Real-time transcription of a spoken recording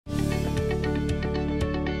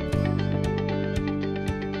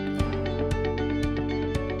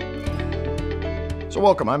So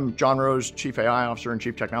welcome, I'm John Roese, Chief AI Officer and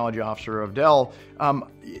Chief Technology Officer of Dell.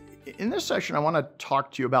 In this session, I want to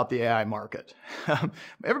talk to you about the AI market.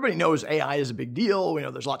 Everybody knows AI is a big deal. We know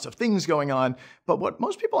there's lots of things going on, but what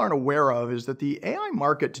most people aren't aware of is that the AI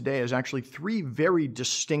market today is actually three very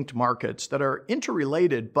distinct markets that are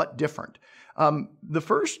interrelated but different. The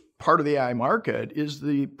first part of the AI market is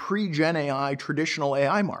the pre-Gen AI traditional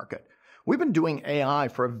AI market. We've been doing AI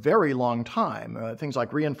for a very long time. Things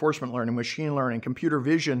like reinforcement learning, machine learning, computer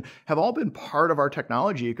vision have all been part of our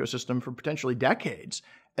technology ecosystem for potentially decades.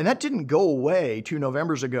 And that didn't go away 2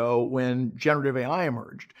 Novembers ago when generative AI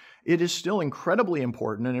emerged. It is still incredibly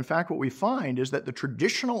important. And in fact, what we find is that the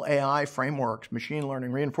traditional AI frameworks, machine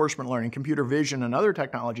learning, reinforcement learning, computer vision, and other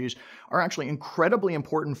technologies are actually incredibly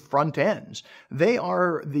important front ends. They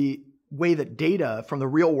are the way that data from the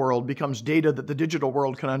real world becomes data that the digital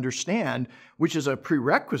world can understand, which is a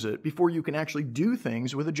prerequisite before you can actually do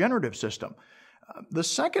things with a generative system. The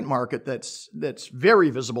second market that's very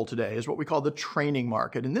visible today is what we call the training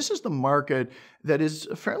market. And this is the market that is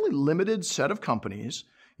a fairly limited set of companies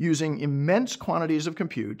using immense quantities of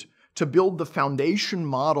compute to build the foundation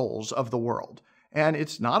models of the world. And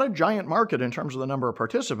it's not a giant market in terms of the number of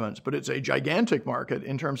participants, but it's a gigantic market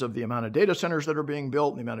in terms of the amount of data centers that are being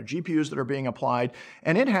built, the amount of GPUs that are being applied,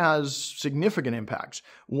 and it has significant impacts.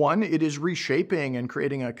 One, it is reshaping and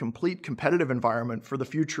creating a complete competitive environment for the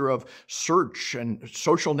future of search and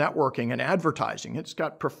social networking and advertising. It's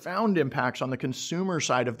got profound impacts on the consumer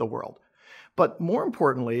side of the world. But more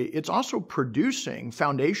importantly, it's also producing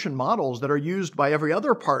foundation models that are used by every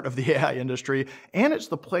other part of the AI industry, and it's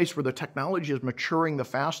the place where the technology is maturing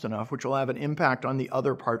fast enough, which will have an impact on the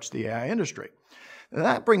other parts of the AI industry. And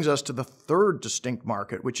that brings us to the third distinct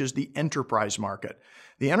market, which is the enterprise market.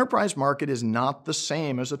 The enterprise market is not the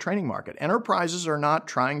same as the training market. Enterprises are not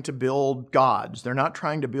trying to build gods. They're not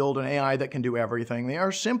trying to build an AI that can do everything. They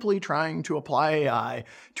are simply trying to apply AI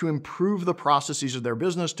to improve the processes of their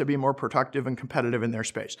business to be more productive and competitive in their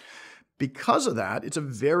space. Because of that, it's a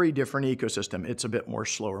very different ecosystem. It's a bit more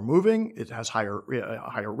slower moving. It has higher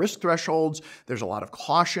risk thresholds. There's a lot of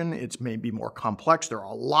caution. It's maybe more complex. There are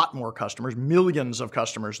a lot more customers, millions of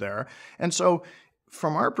customers there. And so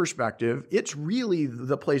from our perspective, it's really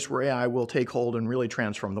the place where AI will take hold and really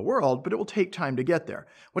transform the world, but it will take time to get there.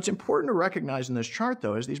 What's important to recognize in this chart,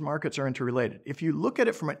 though, is these markets are interrelated. If you look at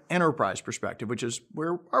it from an enterprise perspective, which is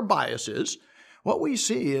where our bias is, what we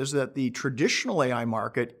see is that the traditional AI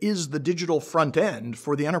market is the digital front end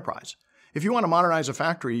for the enterprise. If you want to modernize a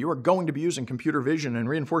factory, you are going to be using computer vision and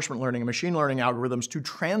reinforcement learning and machine learning algorithms to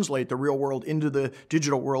translate the real world into the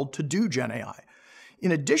digital world to do Gen AI.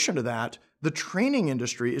 In addition to that, the training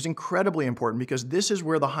industry is incredibly important because this is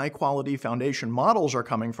where the high-quality foundation models are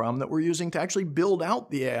coming from that we're using to actually build out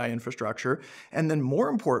the AI infrastructure. And then more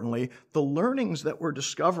importantly, the learnings that we're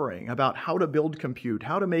discovering about how to build compute,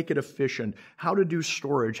 how to make it efficient, how to do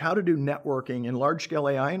storage, how to do networking in large-scale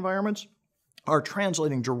AI environments are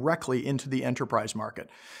translating directly into the enterprise market.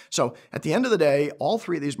 So at the end of the day, all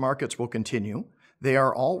three of these markets will continue. They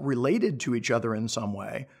are all related to each other in some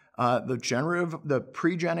way. The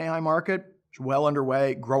pre-Gen AI market is well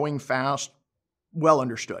underway, growing fast, well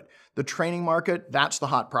understood. The training market, that's the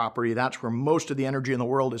hot property. That's where most of the energy in the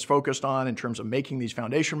world is focused on in terms of making these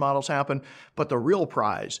foundation models happen. But the real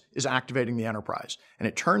prize is activating the enterprise. And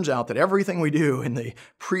it turns out that everything we do in the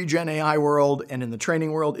pre-Gen AI world and in the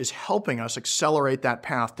training world is helping us accelerate that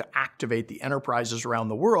path to activate the enterprises around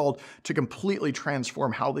the world to completely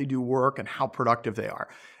transform how they do work and how productive they are.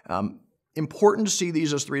 Important to see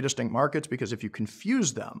these as three distinct markets because if you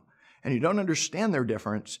confuse them and you don't understand their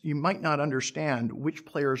difference, you might not understand which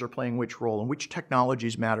players are playing which role and which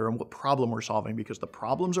technologies matter and what problem we're solving because the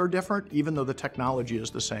problems are different even though the technology is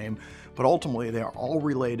the same. But ultimately, they are all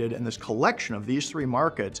related and this collection of these three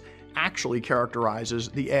markets actually characterizes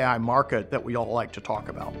the AI market that we all like to talk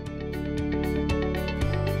about.